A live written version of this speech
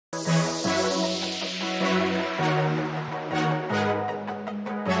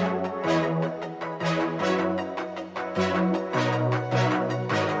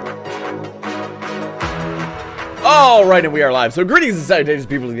Alright, and we are live. So greetings and salutations,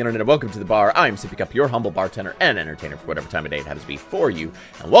 people of the internet, and welcome to the bar. I'm Sippy Cup, your humble bartender and entertainer for whatever time of day it happens to be for you.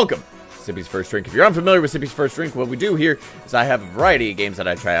 And welcome to Sippy's First Drink. If you're unfamiliar with Sippy's First Drink, what we do here is I have a variety of games that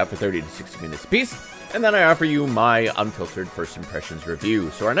I try out for 30 to 60 minutes a piece, and then I offer you my unfiltered first impressions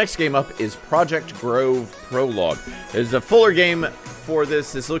review. So our next game up is Project Grove Prologue. There's a fuller game for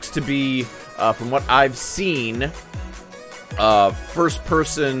this. This looks to be, from what I've seen,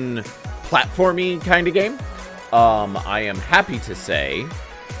 first-person platformy kind of game. I am happy to say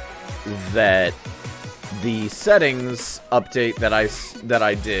that the settings update that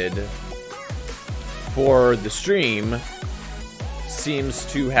I did for the stream seems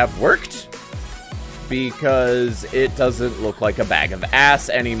to have worked, because it doesn't look like a bag of ass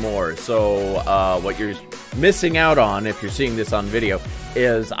anymore. So what you're missing out on, if you're seeing this on video,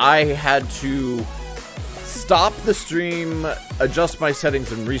 is I had to stop the stream, adjust my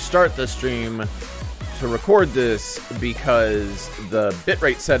settings, and restart the stream to record this because the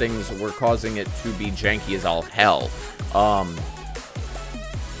bitrate settings were causing it to be janky as all hell.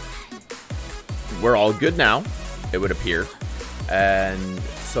 We're all good now, it would appear. And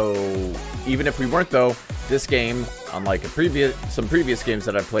so, even if we weren't though, this game, unlike some previous games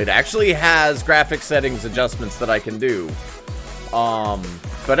that I've played, actually has graphic settings adjustments that I can do.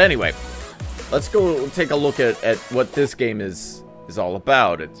 But anyway, let's go take a look at what this game is all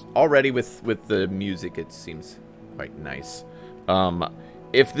about. It's already with the music, it seems quite nice.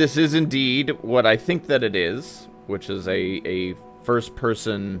 If this is indeed what I think that it is, which is a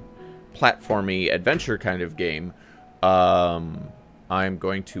first-person platformy adventure kind of game, I'm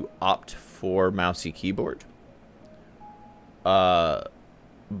going to opt for mousey keyboard. But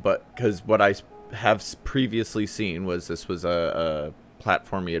because what I have previously seen was this was a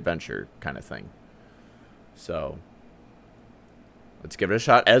platformy adventure kind of thing. So let's give it a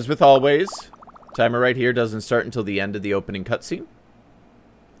shot. As with always, timer right here doesn't start until the end of the opening cutscene.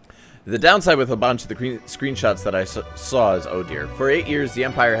 The downside with a bunch of the screenshots that I saw is, oh dear. For 8 years, the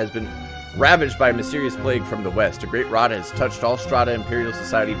Empire has been ravaged by a mysterious plague from the west. A great rot has touched all strata, imperial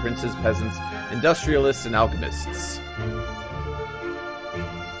society, princes, peasants, industrialists, and alchemists.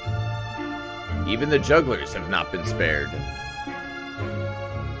 Even the jugglers have not been spared.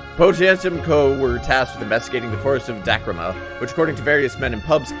 Project Co. were tasked with investigating the forest of Dacrima, which, according to various men in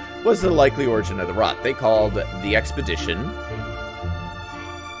pubs, was the likely origin of the rot. They called the expedition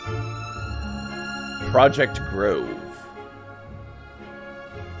Project Grove.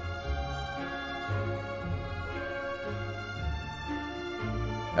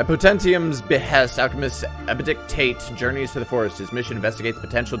 At Potentium's behest, alchemists abdicate journeys to the forest. His mission: investigate the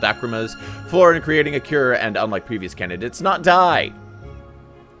potential Dacrima's flora in creating a cure, and unlike previous candidates, not die.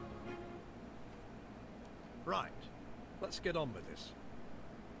 Right, let's get on with this.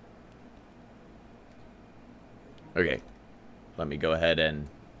 Okay, let me go ahead and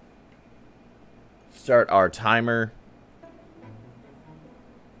start our timer.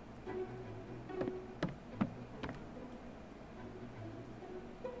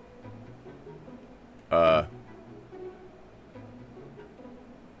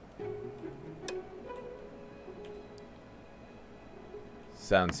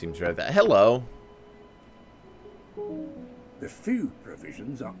 Sound seems right there. Hello. The food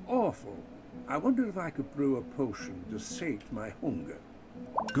provisions are awful. I wonder if I could brew a potion to sate my hunger.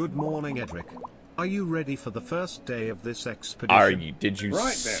 Good morning, Edric. Are you ready for the first day of this expedition? Did you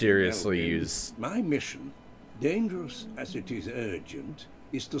Right seriously then, use... My mission, dangerous as it is urgent,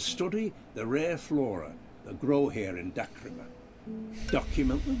 is to study the rare flora that grow here in Dacrima.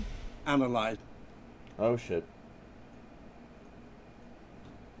 Document them, analyze... Oh, shit.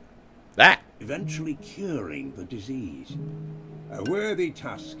 That! Eventually curing the disease. A worthy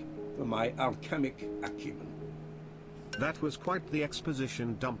task for my alchemic acumen. That was quite the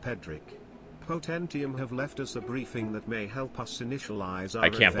exposition dump, Edric. Potentium have left us a briefing that may help us initialize our I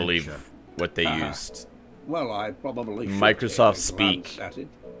can't adventure. believe what they used. Well, I probably should Microsoft take a glance Speak. at it.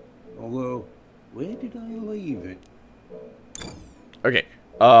 Although, where did I leave it? Okay,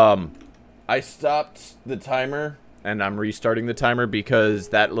 I stopped the timer, and I'm restarting the timer because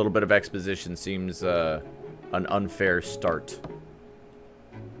that little bit of exposition seems, an unfair start.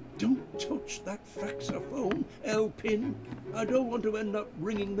 Don't touch that saxophone, Elpin. I don't want to end up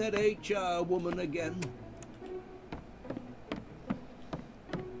ringing that HR woman again.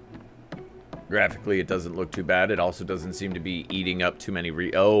 Graphically, it doesn't look too bad. It also doesn't seem to be eating up too many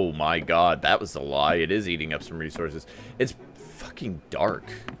oh my god, that was a lie. It is eating up some resources. It's fucking dark.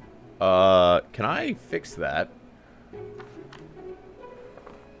 Can I fix that?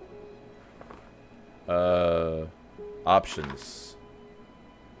 Options.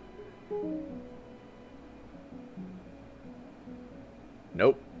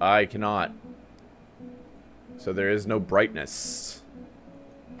 Nope, I cannot. So there is no brightness.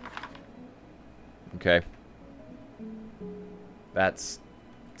 Okay. That's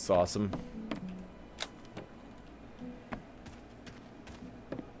awesome.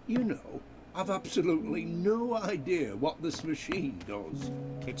 You know, I've absolutely no idea what this machine does.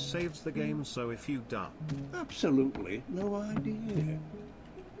 It saves the game, so if you die... Absolutely no idea.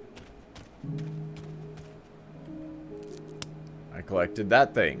 I collected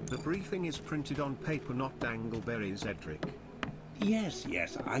that thing. The briefing is printed on paper, not dangleberries, Edric. Yes,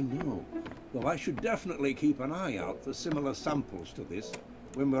 I know. Though I should definitely keep an eye out for similar samples to this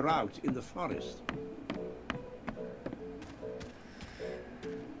when we're out in the forest.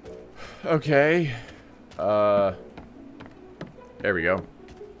 Okay. There we go.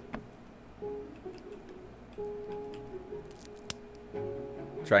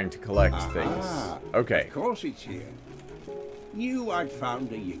 Trying to collect things. Okay. Of course it's here. Knew I'd found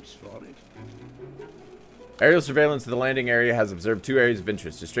a use for it. Aerial surveillance of the landing area has observed 2 areas of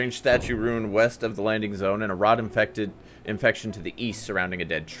interest. A strange statue ruin west of the landing zone and a rot infection to the east surrounding a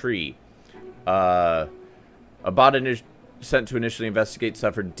dead tree. A bot sent to initially investigate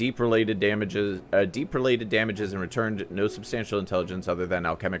suffered deep-related damages and returned no substantial intelligence other than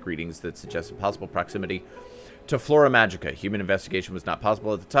alchemic readings that suggest a possible proximity to Flora Magica. Human investigation was not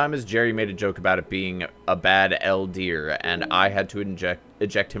possible at the time, as Jerry made a joke about it being a bad L deer, and I had to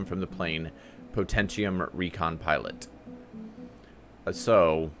eject him from the plane. Potentium recon pilot.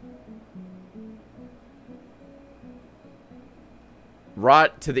 So,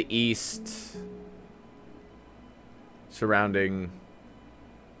 rot to the east, surrounding,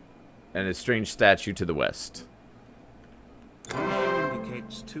 and a strange statue to the west.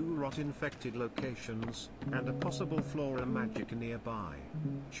 Indicates 2 rot-infected locations and a possible Flora Magica nearby.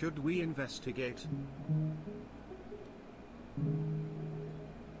 Should we investigate?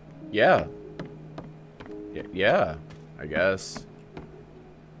 Yeah. Yeah, I guess.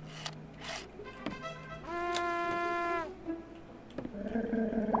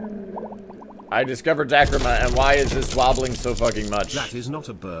 I discovered Dacrima, and why is this wobbling so fucking much? That is not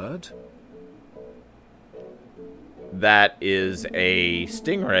a bird. That is a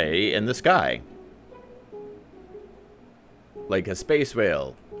stingray in the sky. Like a space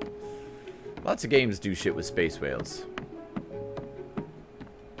whale. Lots of games do shit with space whales.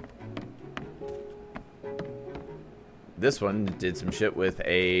 This one did some shit with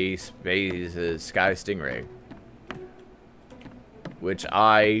a sky stingray. Which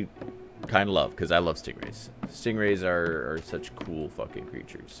I kind of love, because I love stingrays. Stingrays are such cool fucking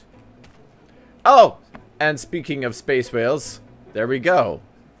creatures. Oh! And speaking of space whales, there we go.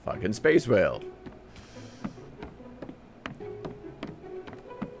 Fucking space whale.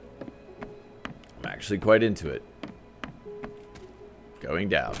 I'm actually quite into it. Going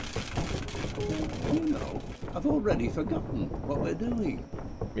down. You know, I've already forgotten what we're doing.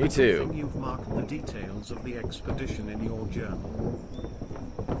 Me too. I think you've marked the details of the expedition in your journal.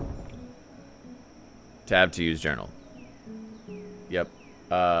 Tab to use journal. Yep.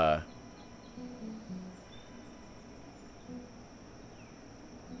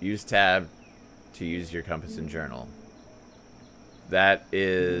 Use tab to use your compass and journal. That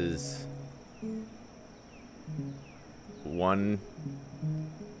is... 1...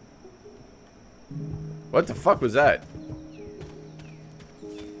 What the fuck was that?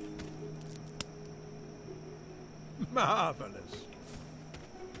 Marvelous.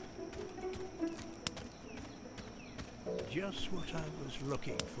 Just what I was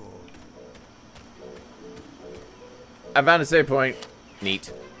looking for. I found a save point.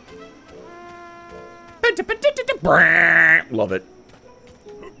 Neat. Love it.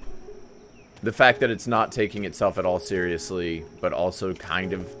 The fact that it's not taking itself at all seriously, but also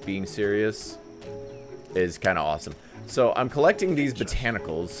kind of being serious, is kind of awesome. So I'm collecting these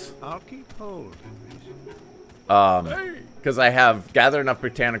botanicals. I'll keep hold of it. Because I have gathered enough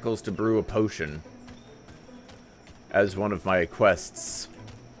botanicals to brew a potion as one of my quests.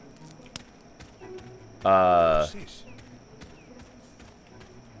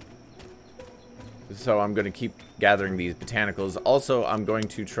 So I'm going to keep gathering these botanicals. Also, I'm going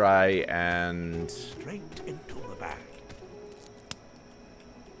to try and... Straight into the bag.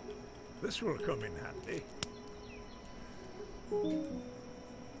 This will come in handy.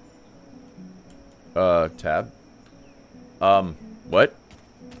 Tab? What?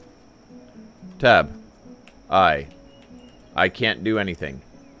 Tab. I can't do anything.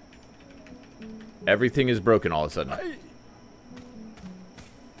 Everything is broken all of a sudden.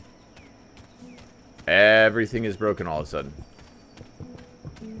 Everything is broken all of a sudden.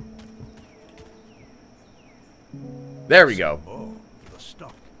 There we go. Oh, the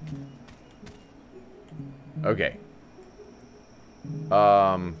stock. Okay.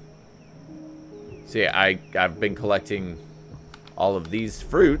 See, I've been collecting all of these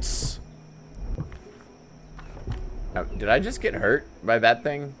fruits. Did I just get hurt by that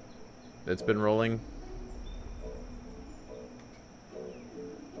thing that's been rolling?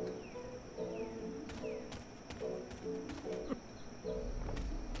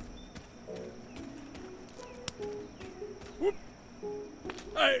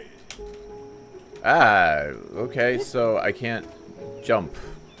 Ah, okay, so I can't jump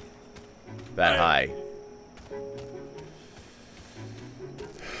that high.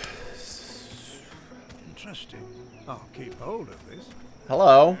 Interesting. I'll keep hold of this.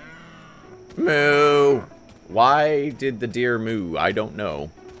 Hello. Moo. Why did the deer moo? I don't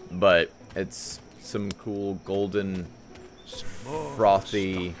know. But it's some cool golden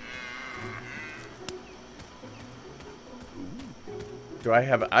frothy. Do I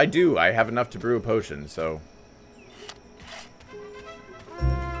have... I do. I have enough to brew a potion, so...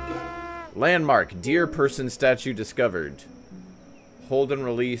 Landmark. Deer person statue discovered. Hold and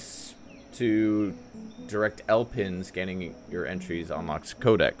release to direct L pin. Scanning your entries unlocks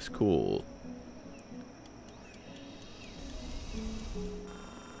codex. Cool.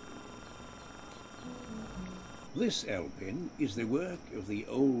 This L-pin is the work of the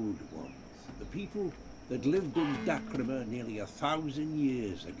old ones, the people that lived in Dacrima nearly 1,000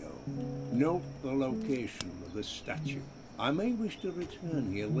 years ago. Note the location of the statue. I may wish to return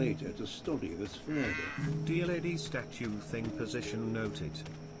here later to study this further. Dear lady statue thing position noted.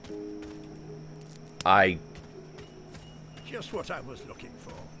 Just what I was looking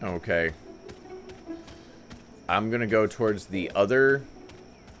for. Okay. I'm gonna go towards the other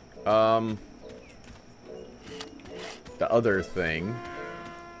thing.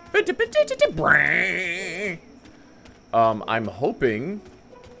 I'm hoping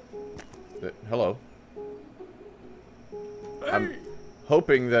that... Hello. I'm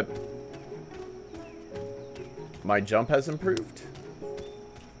hoping that my jump has improved.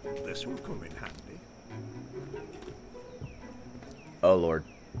 This will come in handy. Oh, Lord.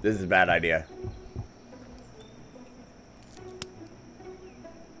 This is a bad idea.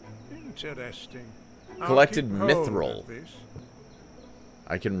 Interesting. Collected mithril.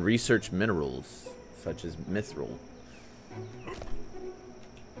 I can research minerals, such as mithril.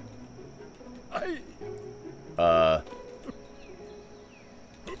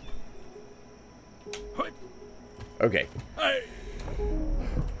 Okay.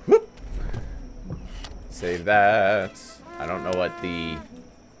 Whoop. Save that. I don't know what the...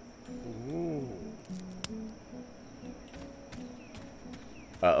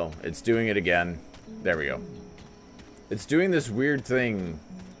 Uh-oh. It's doing it again. There we go. It's doing this weird thing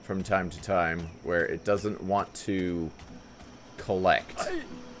from time to time where it doesn't want to collect.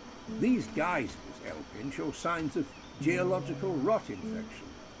 These geysers, Elpin, show signs of geological rot infection.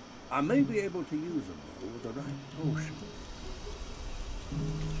 I may be able to use them, though, with the right potion.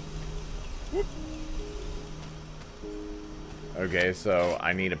 Okay, so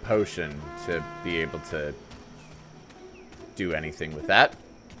I need a potion to be able to do anything with that.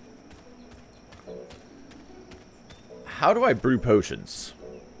 How do I brew potions?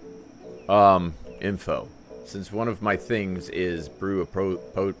 Info. Since one of my things is brew a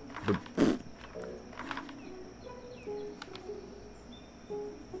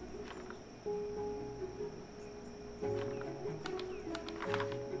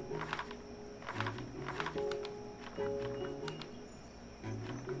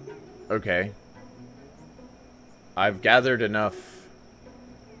Okay. I've gathered enough.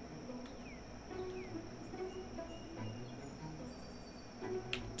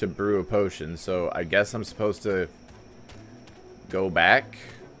 To brew a potion, so I guess I'm supposed to go back.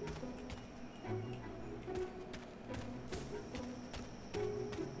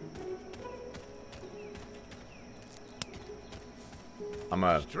 I'm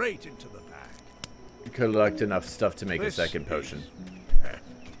gonna straight into the bag. Collect enough stuff to make This a second is potion.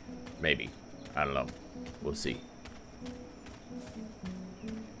 Maybe. I don't know. We'll see.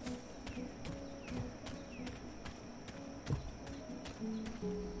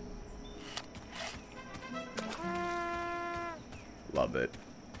 Love it.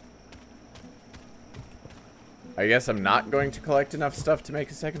 I guess I'm not going to collect enough stuff to make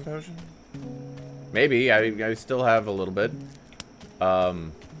a second potion. Maybe. I still have a little bit.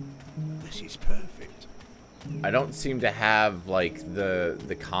 This is perfect. I don't seem to have, like,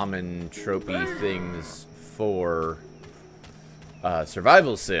 the common tropey things for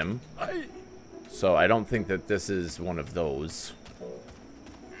survival sim. So I don't think that this is one of those.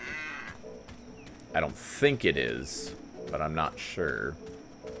 I don't think it is. but I'm not sure.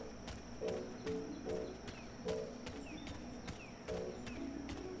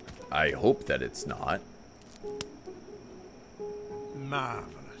 I hope that it's not.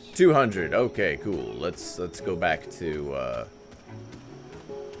 Marvelous. 200. Okay, cool. Let's go back to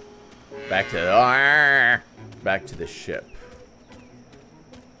back to the ship.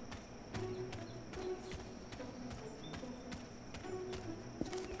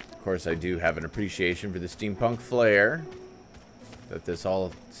 Of course, I do have an appreciation for the steampunk flair that this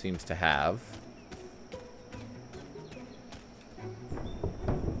all seems to have.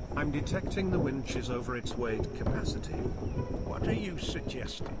 I'm detecting the winch is over its weight capacity. What are you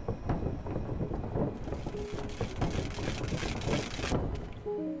suggesting?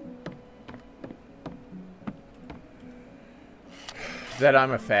 That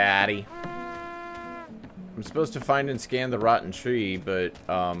I'm a fatty. I'm supposed to find and scan the rotten tree, but,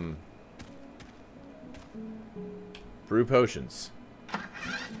 brew potions.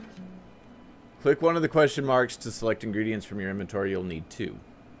 Click one of the question marks to select ingredients from your inventory. You'll need 2.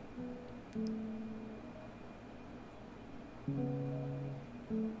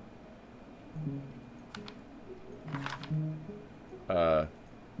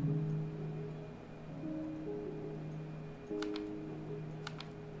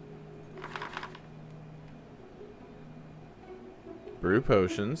 Brew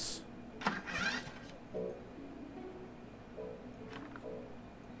potions.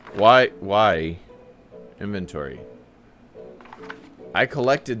 Why? Inventory. I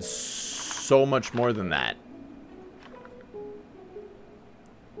collected so much more than that.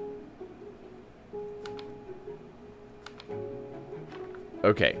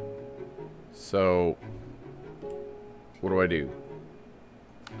 Okay. So, what do I do?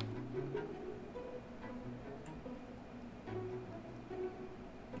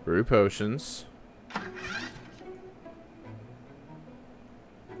 Brew potions.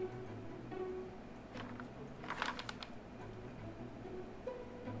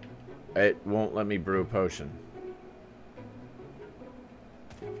 It won't let me brew a potion.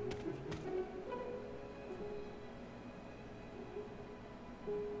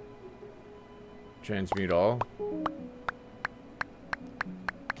 Transmute all.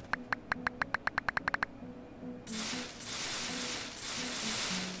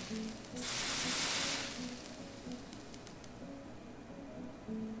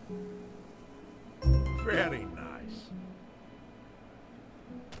 Very nice.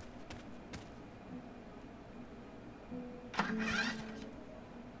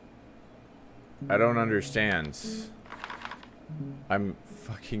 I don't understand. I'm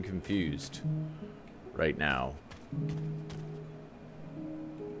fucking confused right now.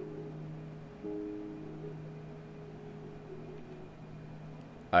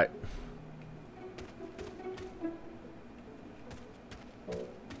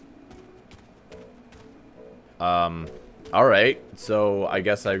 Alright, so I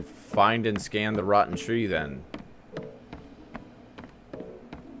guess I find and scan the rotten tree then.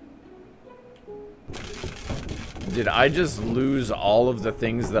 Did I just lose all of the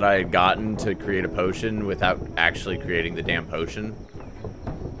things that I had gotten to create a potion without actually creating the damn potion?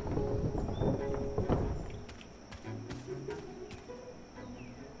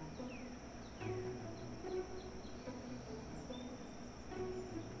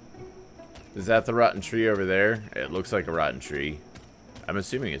 Is that the rotten tree over there? It looks like a rotten tree. I'm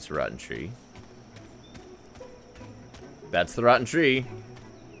assuming it's a rotten tree. That's the rotten tree.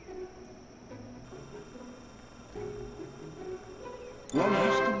 One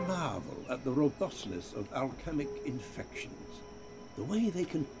has to marvel at the robustness of alchemic infections. The way they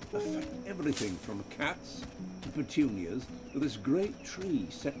can affect everything from cats to petunias to this great tree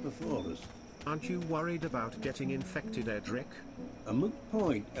set before us. Aren't you worried about getting infected, Edric? A moot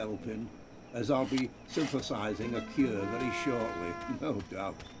point, Elpin, as I'll be synthesizing a cure very shortly, no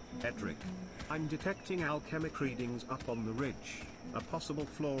doubt. Edric, I'm detecting alchemic readings up on the ridge. A possible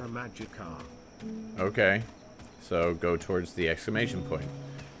flora magica. Okay. So go towards the exclamation point.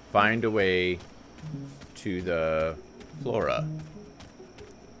 Find a way to the flora.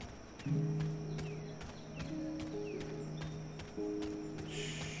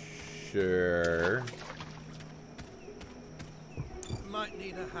 Sure. Might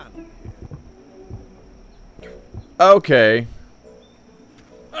need a hand. Okay.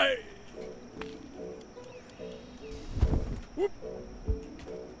 Hey.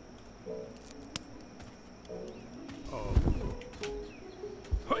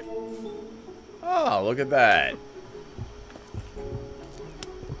 Oh, look at that.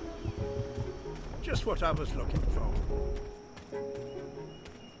 Just what I was looking for.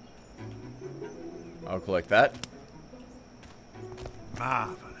 I'll collect that.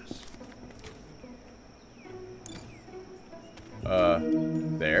 Marvelous.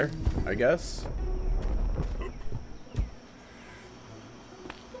 There, I guess.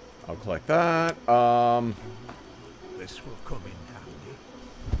 I'll collect that. This will come in handy.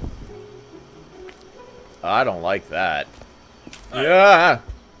 I don't like that. Yeah.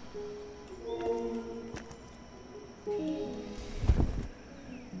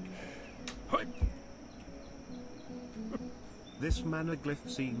 This mana glyph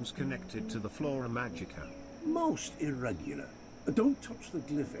seems connected to the Flora Magica. Most irregular. Don't touch the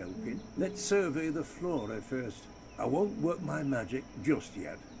glyph, Elpin. Let's survey the flora first. I won't work my magic just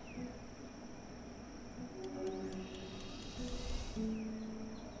yet.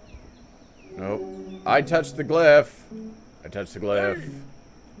 Nope. I touched the glyph. I touched the glyph.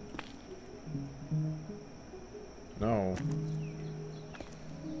 No.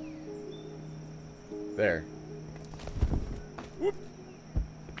 There.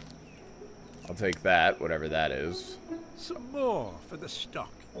 I'll take that, whatever that is. Some more for the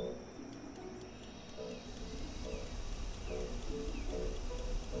stock.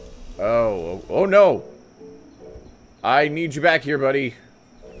 Oh no! I need you back here, buddy.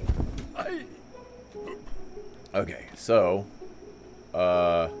 Okay, so,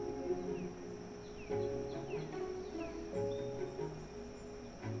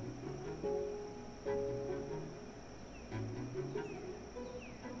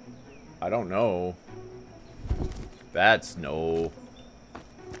 I don't know. That's no.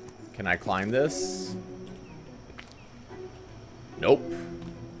 Can I climb this? Nope.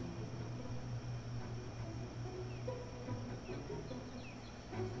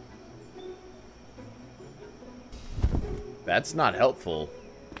 That's not helpful.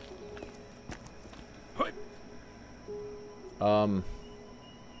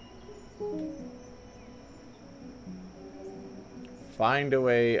 Find a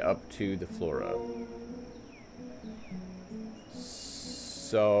way up to the flora.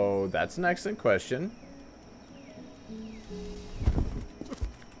 So, that's an excellent question.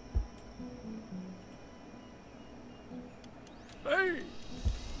 Hey!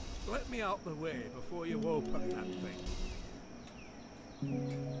 Let me out the way before you open that thing.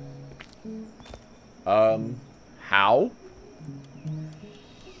 How?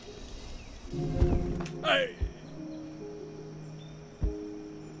 Hey!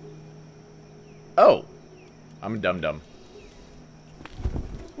 Oh! I'm a dum-dum.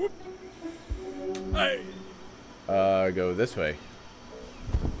 Hey! Go this way.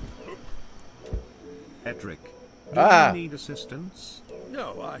 Edric, do Ah! you need assistance?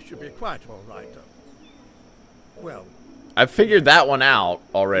 No, I should be quite all right. Well, I figured that one out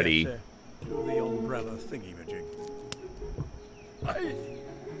already. yes, do the umbrella thingy-majig. Hey!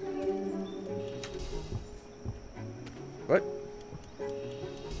 What?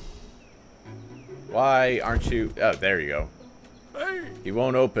 Why aren't you... Oh, there you go. Hey! He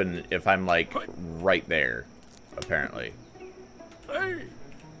won't open if I'm, like, right there, apparently. Hey!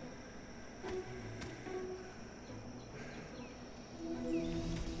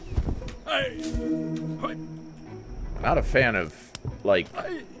 Hey! Hey! Not a fan of, like...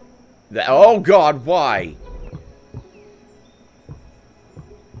 Hey! That. Oh, God, why?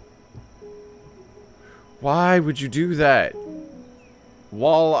 Why would you do that?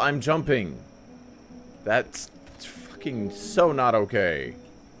 While I'm jumping. That's fucking so not okay.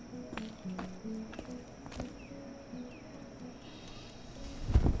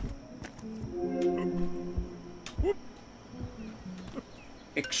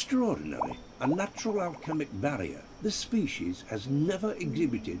 Extraordinary. A natural alchemic barrier. This species has never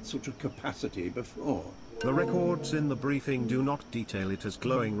exhibited such a capacity before. The records in the briefing do not detail it as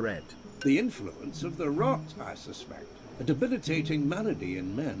glowing red. The influence of the rot, I suspect. A debilitating malady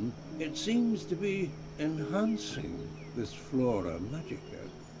in men. It seems to be enhancing this flora magica.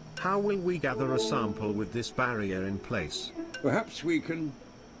 How will we gather a sample with this barrier in place? Perhaps we can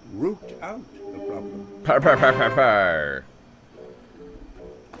root out the problem. Purr, purr, purr, purr, purr.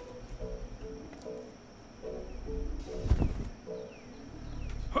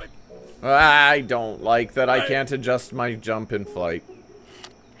 I don't like that I can't adjust my jump in flight.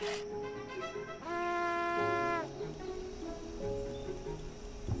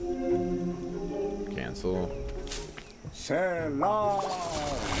 Cancel. Selah!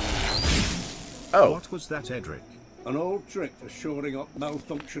 Oh. What was that, Edric? An old trick for shoring up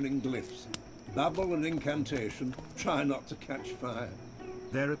malfunctioning glyphs. Babble and incantation. Try not to catch fire.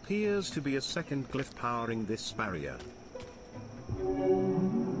 There appears to be a second glyph powering this barrier.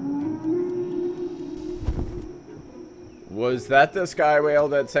 Was that the sky whale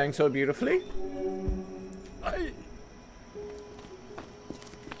that sang so beautifully? Hey!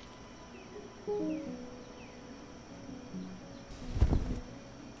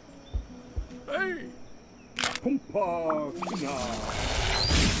 Oh, no.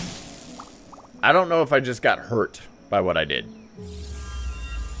 I don't know if I just got hurt by what I did.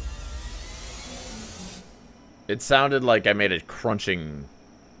 It sounded like I made a crunching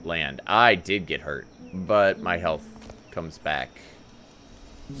land. I did get hurt, but my health comes back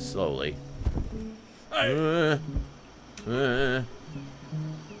slowly. I...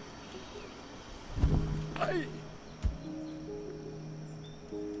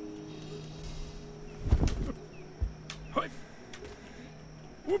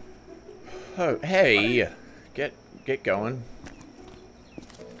 Oh, hey, get going.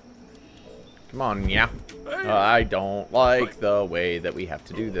 Come on, yeah. I don't like the way that we have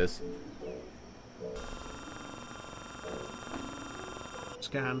to do this.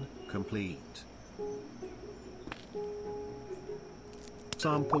 Scan complete.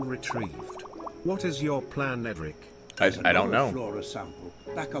 Sample retrieved. What is your plan, Edric? I don't know. Flora sample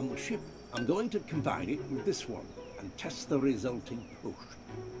back on the ship. I'm going to combine it with this one and test the resulting potion.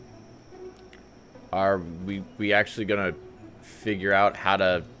 Are we actually gonna figure out how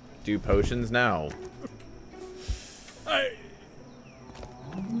to do potions now? Hey!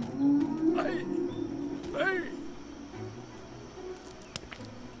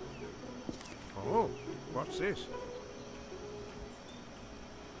 Oh, what's this?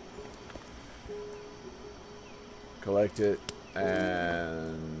 Collect it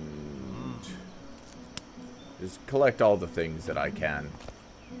and just collect all the things that I can.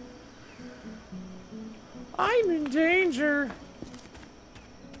 I'm in danger.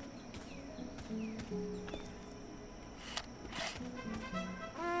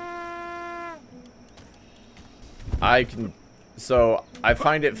 So I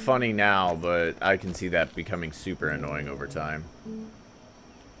find it funny now, but I can see that becoming super annoying over time.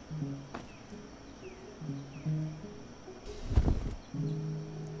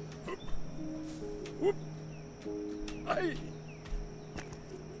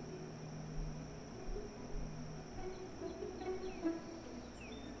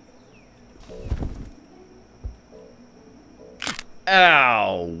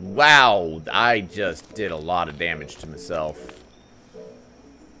 Ow! Wow! I just did a lot of damage to myself.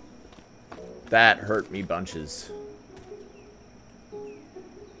 That hurt me bunches.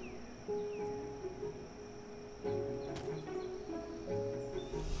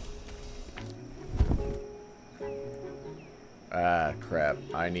 Ah, crap.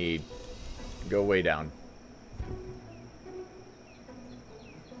 I need to go way down.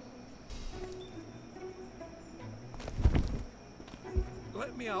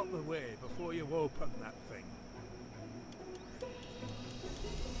 Let me out the way before you open that thing.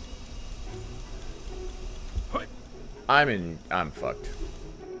 I'm fucked.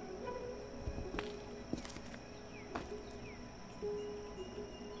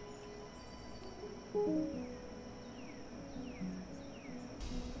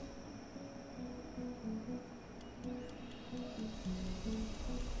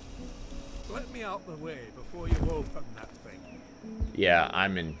 Let me out the way before you open that thing. Yeah,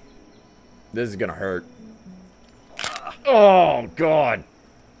 I'm in. This is gonna hurt. Oh, God.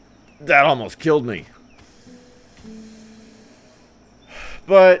 That almost killed me.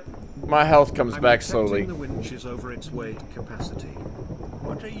 But my health comes back slowly. The winch is over its weight capacity.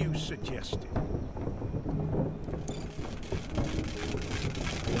 What are you suggesting?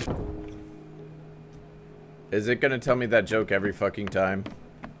 Is it gonna tell me that joke every fucking time?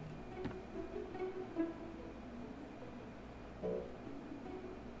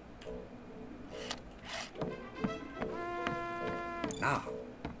 Now,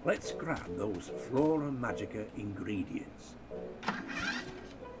 let's grab those Flora Magica ingredients.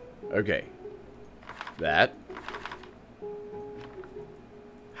 Okay. That.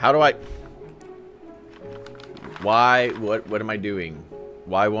 How do I... Why? What am I doing?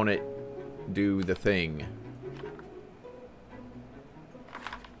 Why won't it do the thing?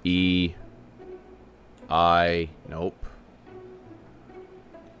 E. I. Nope.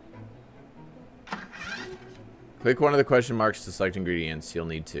 Click one of the question marks to select ingredients. You'll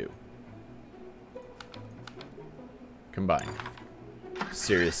need two. Combine.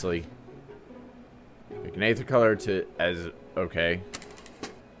 Seriously. Pick an aether color to as okay.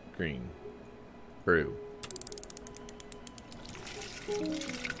 Green. Brew.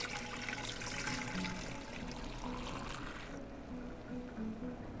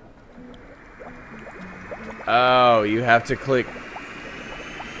 Oh, you have to click.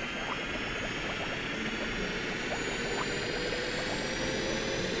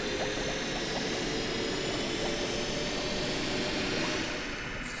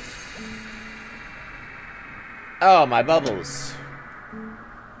 Oh, my bubbles.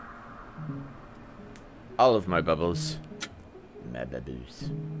 All of my bubbles. My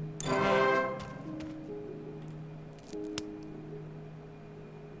bubbles.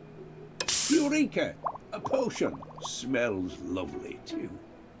 Eureka! A potion. Smells lovely, too.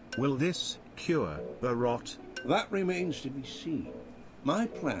 Will this cure the rot? That remains to be seen. My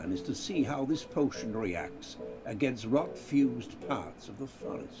plan is to see how this potion reacts against rot-fused parts of the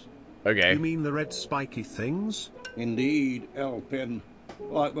forest. Okay. You mean the red spiky things? Indeed, Elpin.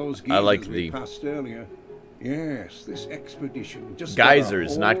 Like those geezers I like we passed earlier. Yes, this expedition just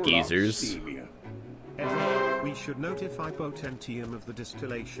geysers, got a not whole lot geezers. steamier. Edric, we should notify Potentium of the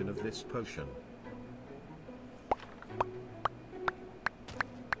distillation of this potion.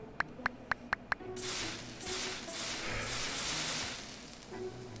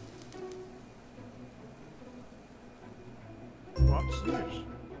 What's this?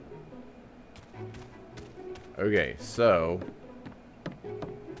 Okay, so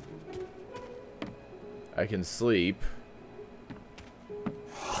I can sleep.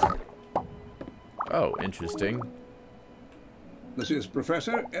 Oh, interesting. This is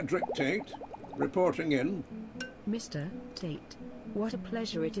Professor Edric Tate, reporting in. Mr. Tate, what a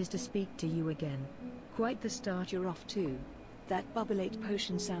pleasure it is to speak to you again. Quite the start you're off to. That bubble-8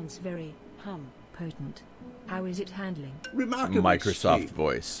 potion sounds very, potent. How is it handling? Remarkably Microsoft sweet.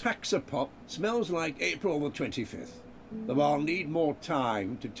 voice. Paxapop smells like April the 25th. Though I'll need more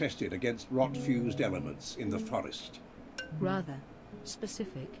time to test it against rot-fused elements in the forest. Rather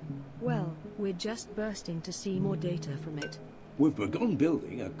specific. Well, we're just bursting to see more data from it. We've begun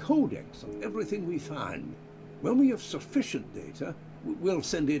building a codex of everything we find. When we have sufficient data, we'll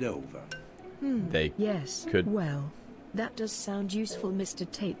send it over. They Yes, could. well, that does sound useful, Mr.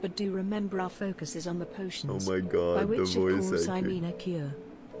 Tate, but do remember our focus is on the potions. Oh my god, By which, the voice of course, I acting. mean a cure.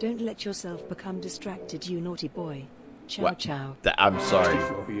 Don't let yourself become distracted, you naughty boy. Ciao, What? ciao. I'm sorry.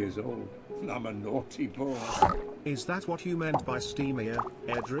 24 years old. I'm a naughty boy. Is that what you meant by steamier,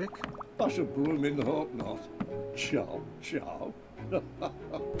 Edric? I should blooming hope not. Ciao, ciao.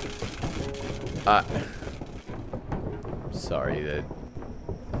 Sorry that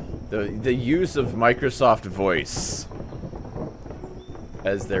the use of Microsoft Voice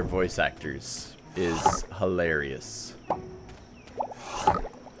as their voice actors is hilarious.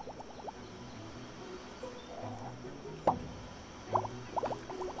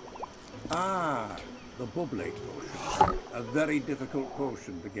 Ah, the bubble-8 potion. A very difficult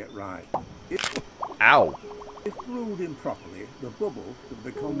potion to get right. Ow! If brewed improperly, the bubble could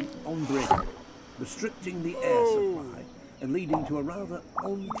become unbreakable, restricting the air supply and leading to a rather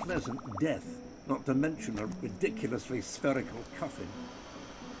unpleasant death, not to mention a ridiculously spherical coffin.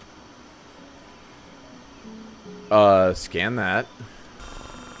 Scan that.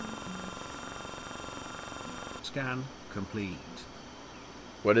 Scan complete.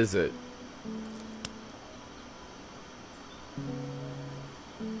 What is it?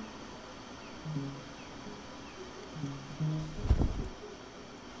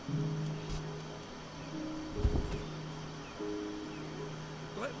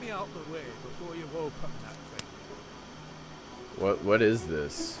 Let me out the way before you open that thing. What is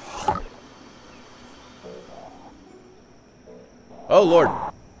this? Oh Lord!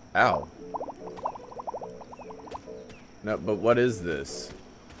 Ow. No, but what is this?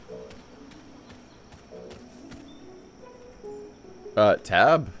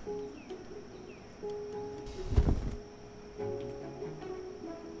 Tab?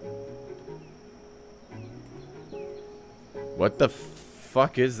 What the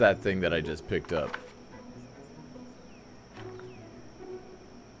fuck is that thing that I just picked up?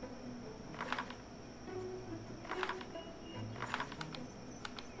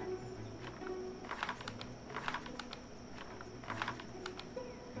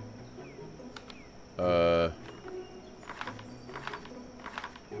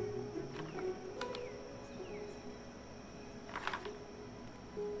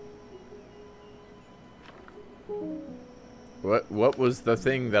 What was the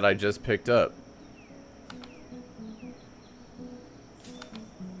thing that I just picked up?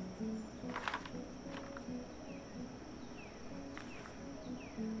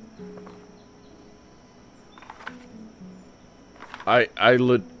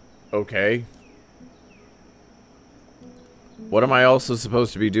 Okay. What am I also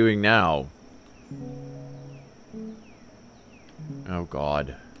supposed to be doing now? Oh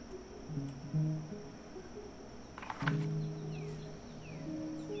God.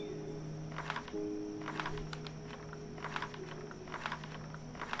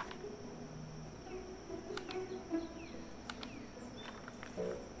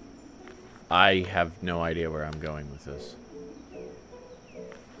 I have no idea where I'm going with this.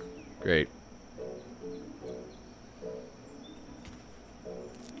 Great.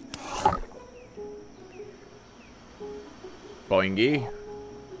 Boingy.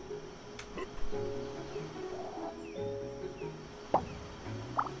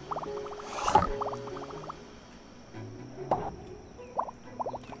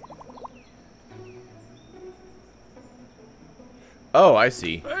 Oh, I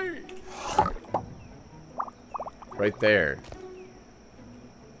see. Right there.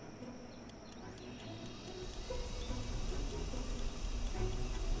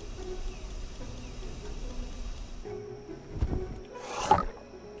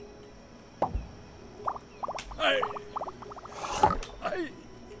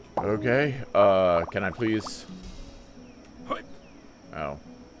 Okay, can I please? Oh.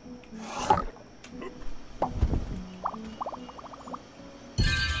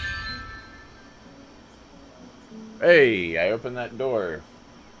 Hey, I opened that door.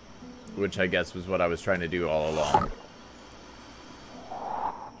 Which I guess was what I was trying to do all along.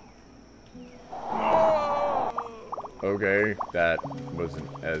 Okay, that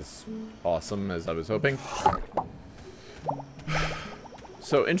wasn't as awesome as I was hoping.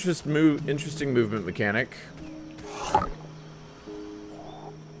 So, interesting movement mechanic.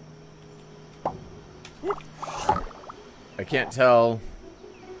 I can't tell.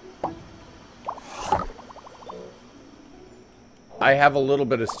 I have a little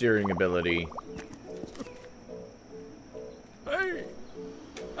bit of steering ability.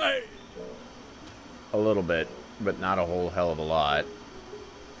 A little bit, but not a whole hell of a lot.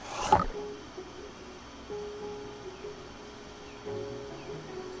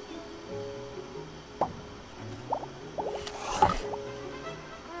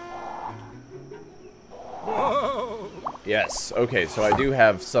 Yes, okay, so I do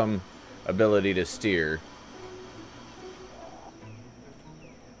have some ability to steer.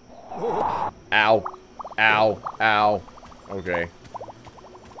 Ow. Ow. Ow. Okay.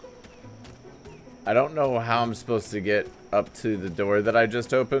 I don't know how I'm supposed to get up to the door that I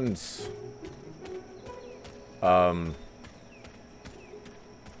just opened. I'm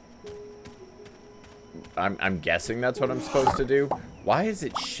guessing that's what I'm supposed to do. Why is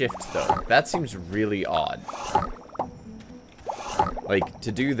it shift, though? That seems really odd. Like,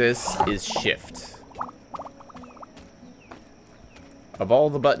 to do this is shift. Of all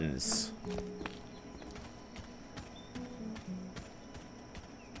the buttons.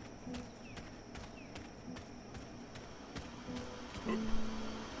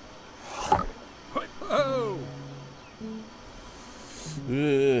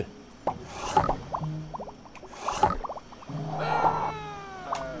 Ugh.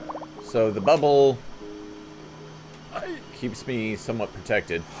 So the bubble keeps me somewhat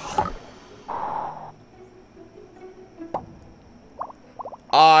protected.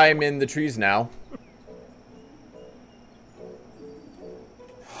 I'm in the trees now.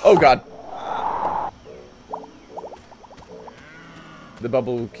 Oh god. The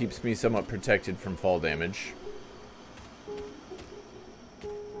bubble keeps me somewhat protected from fall damage.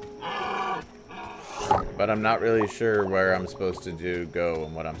 But I'm not really sure where I'm supposed to go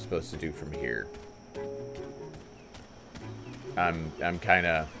and what I'm supposed to do from here. I'm kind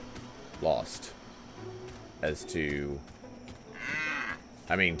of lost as to,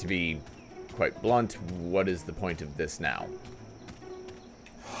 I mean, to be quite blunt, what is the point of this now?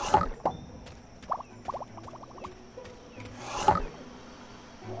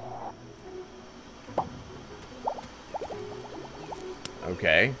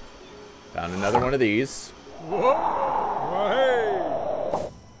 Okay. Found another one of these.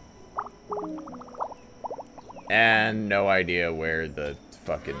 And no idea where the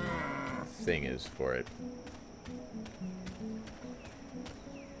fucking thing is for it.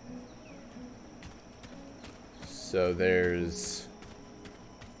 So there's...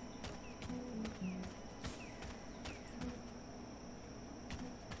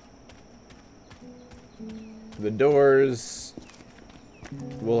 the doors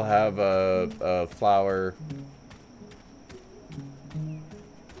will have a flower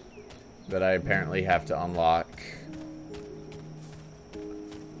that I apparently have to unlock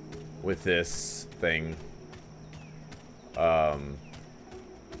with this thing.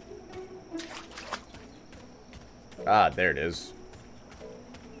 There it is.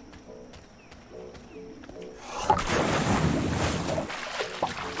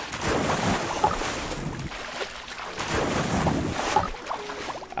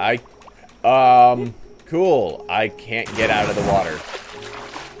 Cool. I can't get out of the water.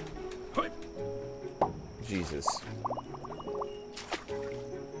 Jesus.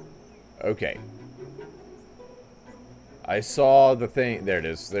 Okay. I saw the thing. There it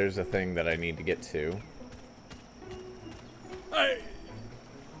is. There's a thing that I need to get to.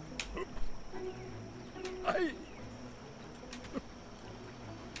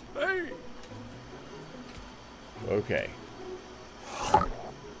 Okay.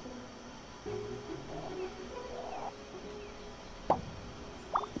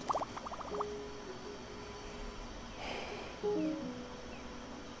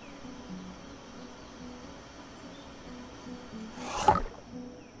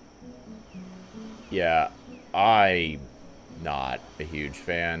 Yeah, I'm not a huge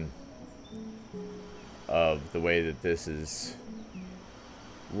fan of the way that this is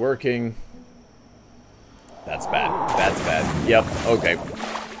working. That's bad. That's bad. Yep, okay.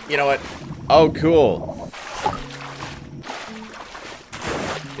 You know what? Oh, cool.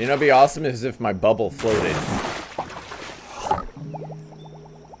 You know what'd be awesome is if my bubble floated.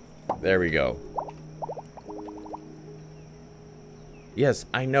 There we go. Yes,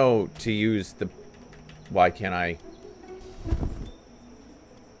 I know to use the... Why can't I?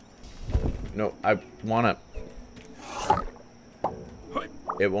 No, I wanna...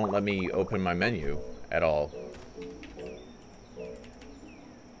 It won't let me open my menu at all.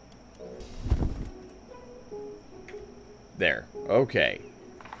 There. Okay.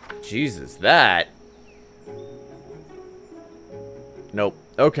 Jesus, that... Nope.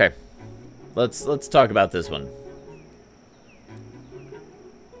 Okay. Let's talk about this one.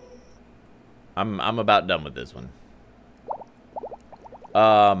 I'm about done with this one.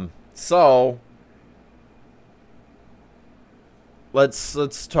 So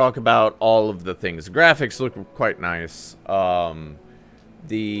let's talk about all of the things. Graphics look quite nice.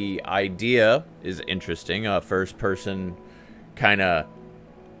 The idea is interesting. First person kind of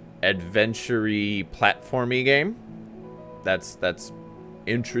adventure-y platformy game. That's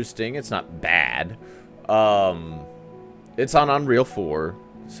interesting. It's not bad. It's on Unreal 4,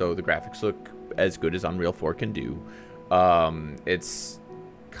 so the graphics look as good as Unreal 4 can do. It's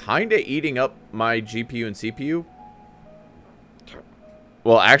kind of eating up my GPU and CPU.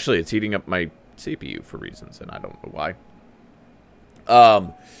 Well, actually, it's eating up my CPU for reasons, and I don't know why.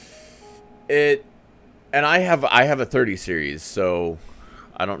 And I have a 30 series, so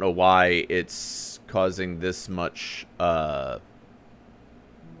I don't know why it's causing this much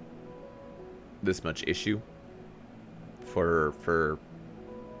issue for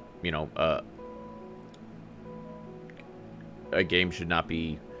you know, a game should not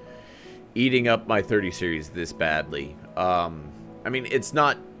be eating up my 30 series this badly. I mean, it's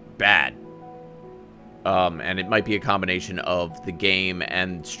not bad. And it might be a combination of the game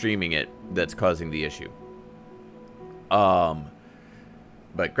and streaming it that's causing the issue.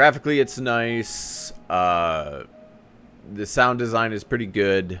 But graphically, it's nice. The sound design is pretty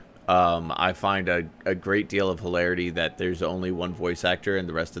good. I find a great deal of hilarity that there's only one voice actor and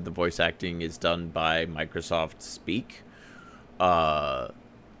the rest of the voice acting is done by Microsoft Speak.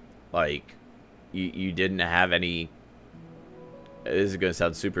 Like, you didn't have any... This is going to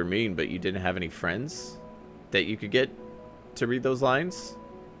sound super mean, but you didn't have any friends that you could get to read those lines?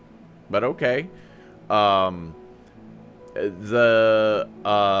 But okay. The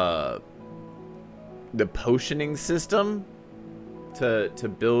potioning system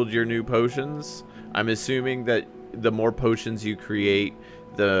to build your new potions, I'm assuming that the more potions you create,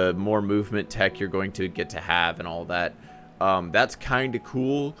 the more movement tech you're going to get to have and all that. That's kind of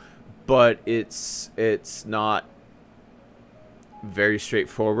cool, but it's not very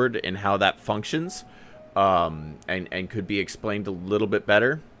straightforward in how that functions, and could be explained a little bit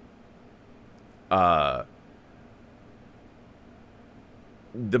better. The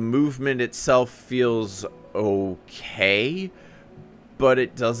movement itself feels okay, but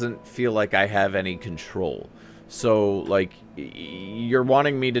it doesn't feel like I have any control. So, like, you're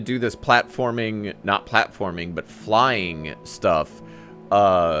wanting me to do this platforming, not platforming, but flying stuff,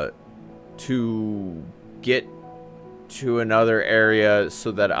 to get to another area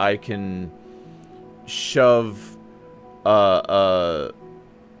so that I can shove the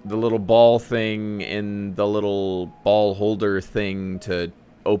little ball thing in the little ball holder thing to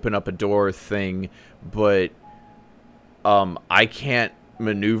open up a door thing, but I can't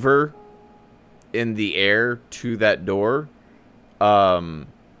maneuver in the air to that door,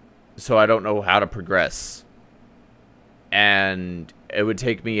 so I don't know how to progress. And it would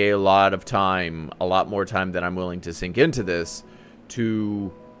take me a lot of time, a lot more time than I'm willing to sink into this,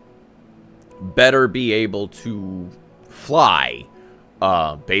 to better be able to fly,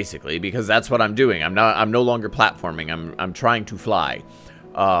 basically, because that's what I'm doing. I'm no longer platforming. I'm trying to fly.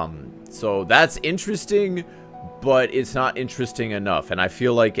 So that's interesting, but it's not interesting enough. And I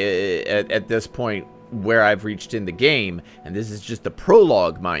feel like at this point where I've reached in the game, and this is just the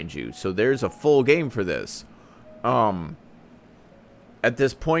prologue, mind you, so there's a full game for this. At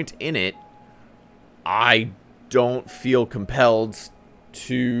this point in it, I don't feel compelled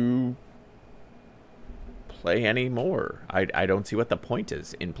to play anymore. I don't see what the point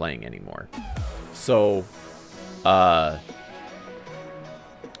is in playing anymore. So,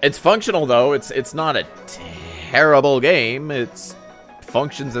 it's functional though. It's not a terrible game. It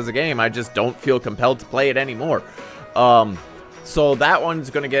functions as a game. I just don't feel compelled to play it anymore. So that one's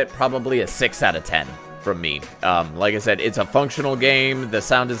gonna get probably a 6 out of 10 from me. Like I said, it's a functional game. The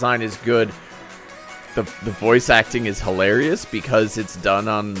sound design is good. The voice acting is hilarious because it's done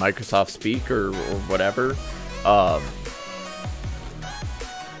on Microsoft Speak or whatever.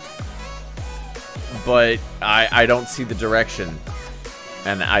 But I don't see the direction,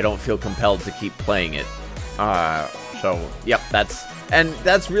 and I don't feel compelled to keep playing it. So, yep,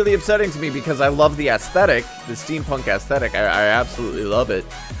 that's really upsetting to me because I love the aesthetic, the steampunk aesthetic. I absolutely love it,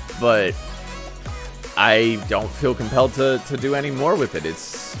 but I don't feel compelled to do any more with it.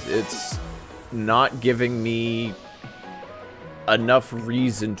 It's not giving me enough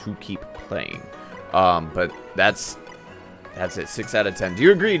reason to keep playing. But that's it. 6 out of 10. Do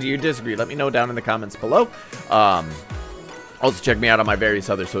you agree? Do you disagree? Let me know down in the comments below. Also, check me out on my various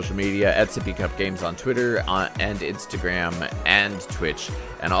other social media at Sippycupgames on Twitter and Instagram and Twitch.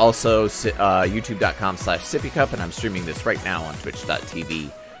 And also youtube.com/Sippycup. And I'm streaming this right now on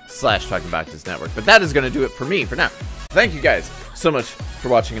twitch.tv/TalkingBoxes Network. But that is going to do it for me for now. Thank you guys so much for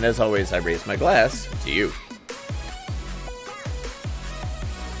watching. And as always, I raise my glass to you.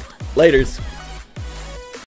 Laters.